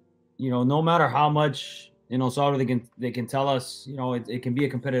 And, no matter how much, Salvador they can tell us, it can be a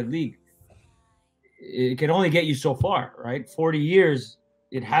competitive league. It can only get you so far, right? 40 years,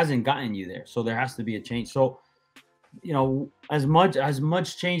 it hasn't gotten you there. So there has to be a change. So, as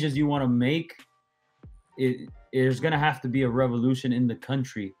much change as you want to make, there's going to have to be a revolution in the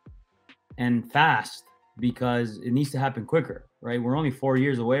country, and fast, because it needs to happen quicker, right? We're only 4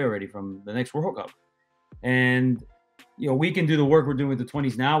 years away already from the next World Cup. And, we can do the work we're doing with the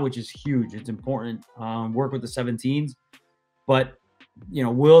 20s now, which is huge. It's important. Work with the 17s. But,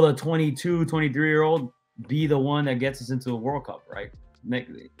 will the 22, 23-year-old be the one that gets us into the World Cup, right?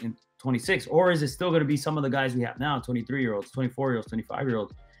 In 26, or is it still going to be some of the guys we have now, 23-year-olds, 24-year-olds,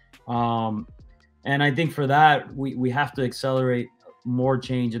 25-year-olds? And I think for that, we have to accelerate more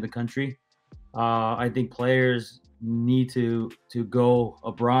change in the country. I think players need to go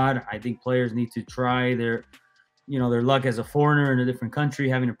abroad. I think players need to try their luck as a foreigner in a different country,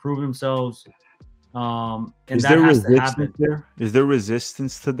 having to prove themselves. And is there resistance there? Is there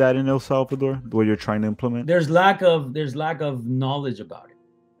resistance to that in El Salvador, what you're trying to implement? There's lack of knowledge about it.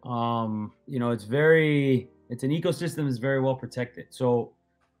 It's an ecosystem that's very well protected. So,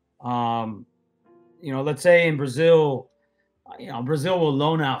 let's say in Brazil, Brazil will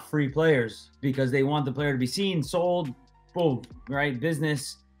loan out free players because they want the player to be seen, sold, boom, right?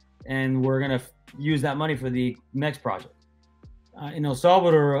 Business. And we're going to use that money for the next project. In El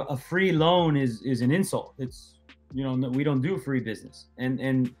Salvador, a free loan is an insult. It's, we don't do free business.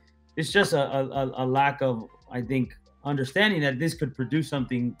 And it's just a lack of, I think, understanding that this could produce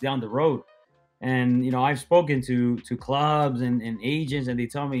something down the road. And, I've spoken to clubs and agents, and they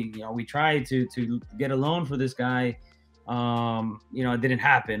tell me, we tried to get a loan for this guy. It didn't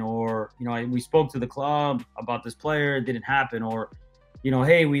happen. Or, we spoke to the club about this player. It didn't happen. Or,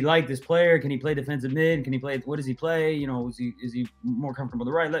 hey, we like this player. Can he play defensive mid? Can he play? What does he play? Is he more comfortable on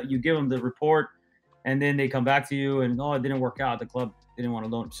the right? You give them the report, and then they come back to you and, it didn't work out. The club didn't want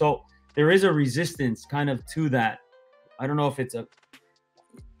to loan him. So there is a resistance kind of to that. I don't know if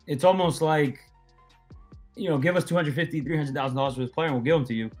it's almost like, give us $250,000, $300,000 for this player and we'll give them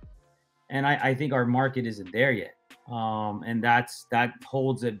to you. And I think our market isn't there yet. and that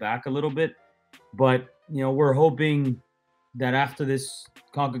holds it back a little bit. But we're hoping that after this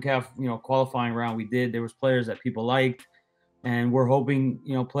CONCACAF qualifying round there was players that people liked, and we're hoping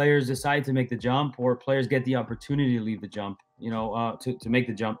players decide to make the jump, or players get the opportunity to leave the jump, to make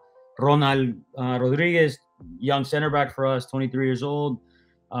the jump. Ronald Rodriguez, young center back for us, 23 years old,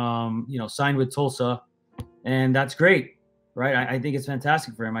 signed with Tulsa, and that's great, right? I think it's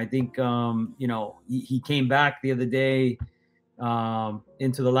fantastic for him. I think he came back the other day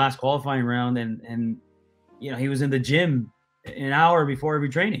into the last qualifying round, and he was in the gym an hour before every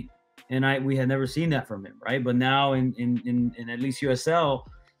training, and we had never seen that from him, right? But now in at least USL,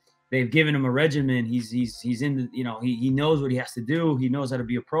 they've given him a regimen. He's in the, he knows what he has to do. He knows how to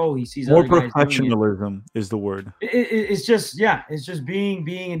be a pro. He sees more other guys professionalism is the word. It's just being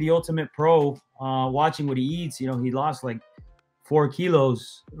in the ultimate pro. Watching what he eats. He lost like 4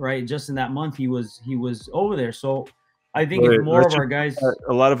 kilos, right? Just in that month he was over there. So I think if more of our guys,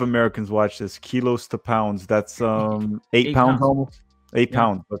 a lot of Americans watch this, kilos to pounds. That's 8 pounds almost. 8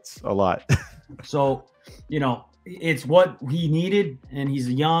 pounds. That's a lot. So it's what he needed, and he's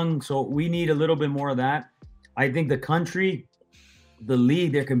young, so we need a little bit more of that. I think the country, the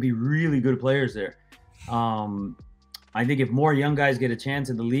league, there can be really good players there. I think if more young guys get a chance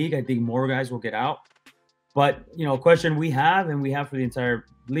in the league, I think more guys will get out. But a question we have, and we have for the entire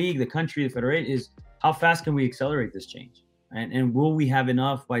league, the country, the federation, is how fast can we accelerate this change, and will we have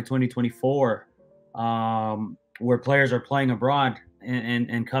enough by 2024 where players are playing abroad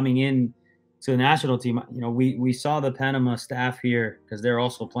and coming in to the national team. We saw the Panama staff here because they're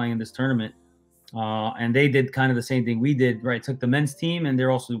also playing in this tournament, and they did kind of the same thing we did, right? Took the men's team, and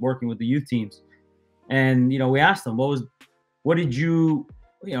they're also working with the youth teams. And we asked them, what did you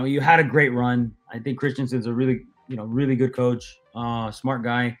had a great run. I think Christensen's a really really good coach, smart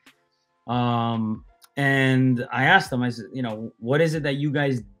guy. And I asked them, I said, what is it that you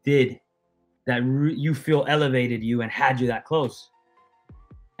guys did that you feel elevated you and had you that close?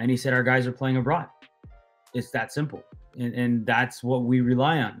 And he said, our guys are playing abroad. It's that simple. And that's what we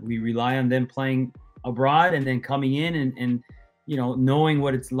rely on. We rely on them playing abroad and then coming in and knowing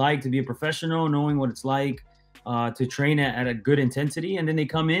what it's like to be a professional, knowing what it's like to train at a good intensity. And then they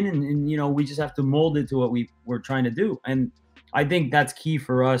come in and we just have to mold it to what we're trying to do. And I think that's key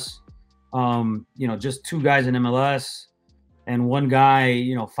for us. Just 2 guys in MLS and 1 guy,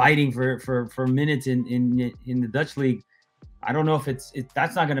 fighting for minutes in the Dutch league. I don't know if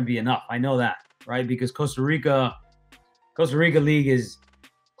that's not going to be enough. I know that, right? Because Costa Rica league is,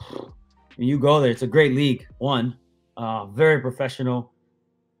 when you go there, it's a great league. Very professional.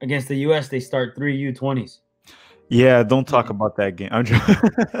 Against the US, they start 3 U20s. Yeah, don't talk about that game.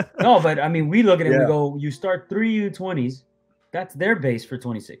 No, but I mean, we look at it and we go, you start 3 U20s, that's their base for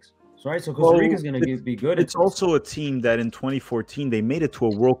 26. Right, so Costa Rica is going to be good. It's also a team that in 2014 they made it to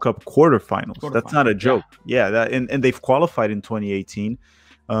a World Cup quarterfinals. That's not a joke. Yeah, and they've qualified in 2018.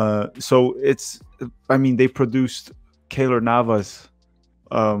 So they produced Keylor Navas.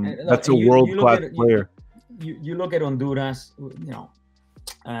 That's a world-class player. You look at Honduras,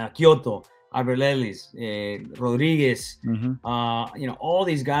 Kyoto, Aberlelis, Rodriguez, all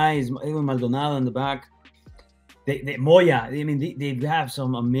these guys, even Maldonado in the back. Moya, they have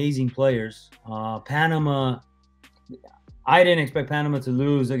some amazing players. Panama, I didn't expect Panama to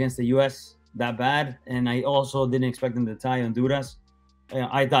lose against the U.S. that bad, and I also didn't expect them to tie Honduras.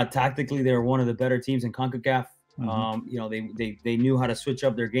 I thought tactically they were one of the better teams in CONCACAF. They knew how to switch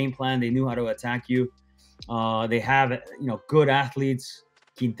up their game plan. They knew how to attack you. They have good athletes.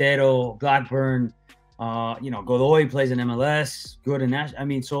 Quintero, Blackburn. Godoy plays in MLS. Good in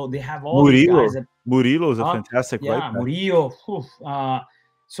national. So they have all these guys that. Murillo is a fantastic player. Yeah, Murillo.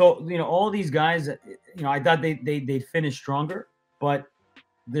 So all these guys. I thought they'd finish stronger, but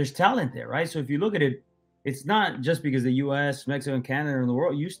there's talent there, right? So if you look at it, it's not just because the U.S., Mexico, and Canada are in the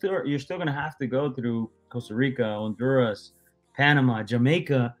world. You're still going to have to go through Costa Rica, Honduras, Panama,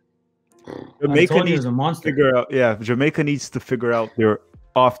 Jamaica. Jamaica needs a monster. To figure out. Jamaica needs to figure out their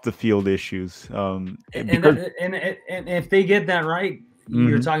off the field issues. And if they get that right.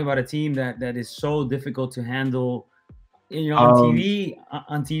 You're talking about a team that is so difficult to handle. On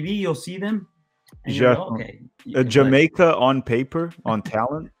TV, you'll see them. And Jamaica on paper, on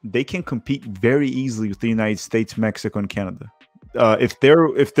talent, they can compete very easily with the United States, Mexico, and Canada. If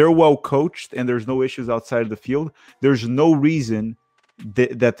they're well coached and there's no issues outside of the field, there's no reason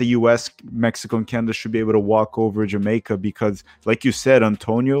that the U.S., Mexico, and Canada should be able to walk over Jamaica because, like you said,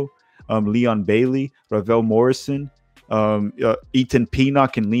 Antonio, Leon Bailey, Ravel Morrison, Ethan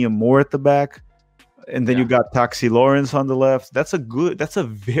Pinock, and Liam Moore at the back. And then you got Taxi Lawrence on the left. That's a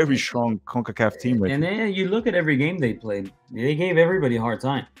very strong CONCACAF team right And then you look at every game they played. They gave everybody a hard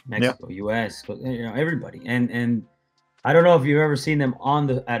time. Mexico, US, everybody. And I don't know if you've ever seen them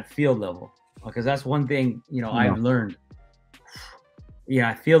at field level, because that's one thing, I've learned.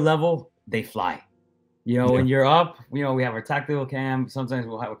 At field level, they fly. When you're up, we have our tactical cam. Sometimes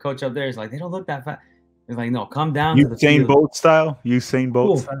we'll have a coach up there. It's like, they don't look that fast. It's like, no, come down to the field. Usain Bolt style.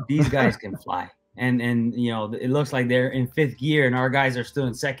 These guys can fly. And it looks like they're in 5th gear and our guys are still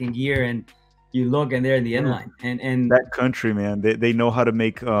in 2nd gear, and you look and they're in the end line. And that country, man, they know how to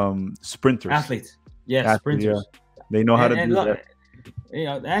make sprinters. Athletes. Yeah, sprinters. Yeah. They know how to do that.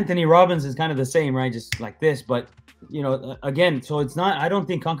 Anthony Robbins is kind of the same, right? Just like this. But, again, so it's not – I don't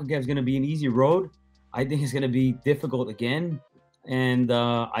think CONCACAF is going to be an easy road. I think it's going to be difficult again. And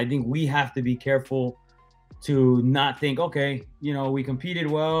I think we have to be careful to not think, okay, we competed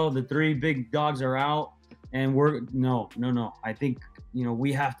well, the 3 big dogs are out, and no. I think,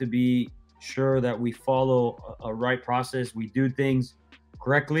 we have to be sure that we follow a right process. We do things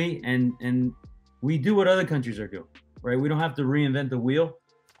correctly, and we do what other countries are doing, right? We don't have to reinvent the wheel.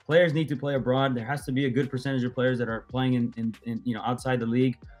 Players need to play abroad. There has to be a good percentage of players that are playing in outside the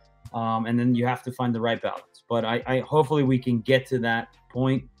league. And then you have to find the right balance. But I hopefully we can get to that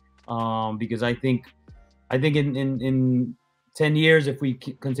point, because I think in 10 years, if we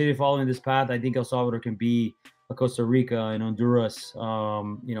continue following this path, I think El Salvador can be a Costa Rica and Honduras, in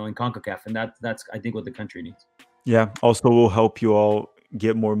CONCACAF, and that's I think what the country needs. Yeah. Also, will help you all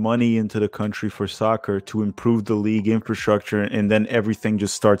get more money into the country for soccer to improve the league infrastructure, and then everything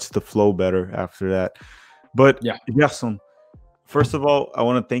just starts to flow better after that. But Gerson, first of all, I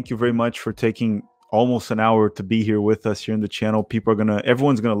want to thank you very much for taking almost an hour to be here with us here in the channel.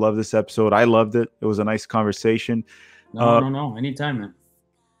 Everyone's gonna love this episode. I loved it. It was a nice conversation. No, anytime, man.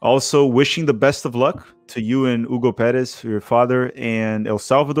 Also, wishing the best of luck to you and Hugo Perez, your father, and El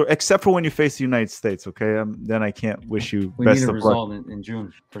Salvador, except for when you face the United States. Okay, then I can't wish you best of luck. We need a result in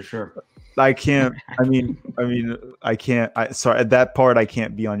June for sure. I can't. I can't. Sorry, at that part, I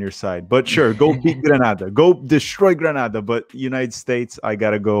can't be on your side. But sure, go beat Granada, go destroy Granada. But United States, I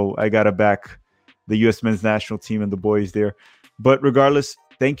gotta go. I gotta back the U.S. men's national team and the boys there. But regardless,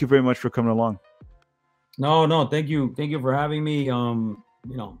 thank you very much for coming along. No, thank you for having me.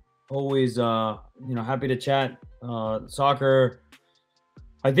 Always happy to chat soccer.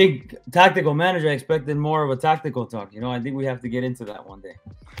 I think tactical manager, I expected more of a tactical talk. I think we have to get into that one day.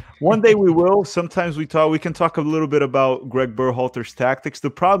 One day we will. Sometimes we can talk a little bit about Greg Berhalter's tactics. The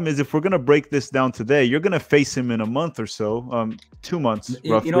problem is, if we're going to break this down today, you're going to face him in a month or so, 2 months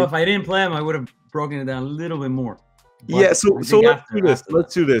roughly. If I didn't play him, I would have broken it down a little bit more. But so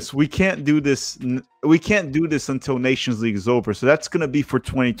let's do this. We can't do this. We can't do this until Nations League is over. So that's going to be for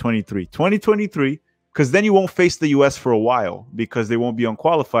 2023. 2023, because then you won't face the US for a while because they won't be on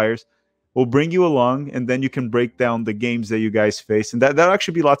qualifiers. We'll bring you along, and then you can break down the games that you guys face. And that'll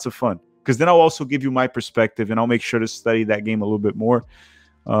actually be lots of fun, because then I'll also give you my perspective, and I'll make sure to study that game a little bit more.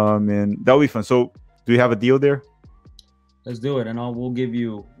 And that'll be fun. So do you have a deal there? Let's do it. And we'll give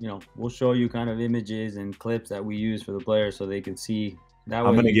you, we'll show you kind of images and clips that we use for the players so they can see. That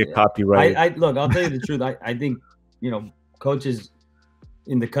I'm going to get copyrighted. Look, I'll tell you the truth. I think, coaches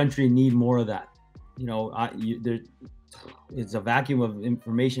in the country need more of that. It's a vacuum of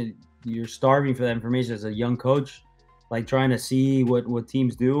information. You're starving for that information as a young coach, like trying to see what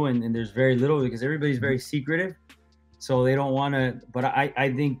teams do. And there's very little, because everybody's very secretive. So they don't want to, but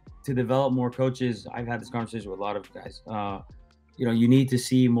I think to develop more coaches, I've had this conversation with a lot of guys. You need to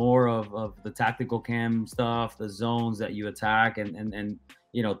see more of the tactical cam stuff, the zones that you attack, and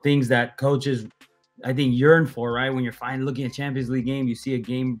things that coaches, I think, yearn for, right? When you're looking at Champions League game, you see a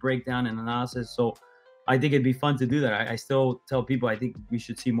game breakdown and analysis. So I think it'd be fun to do that. I still tell people I think we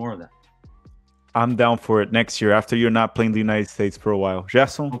should see more of that. I'm down for it next year after you're not playing the United States for a while.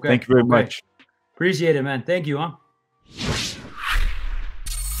 Gerson, thank you very much. Appreciate it, man. Thank you, huh?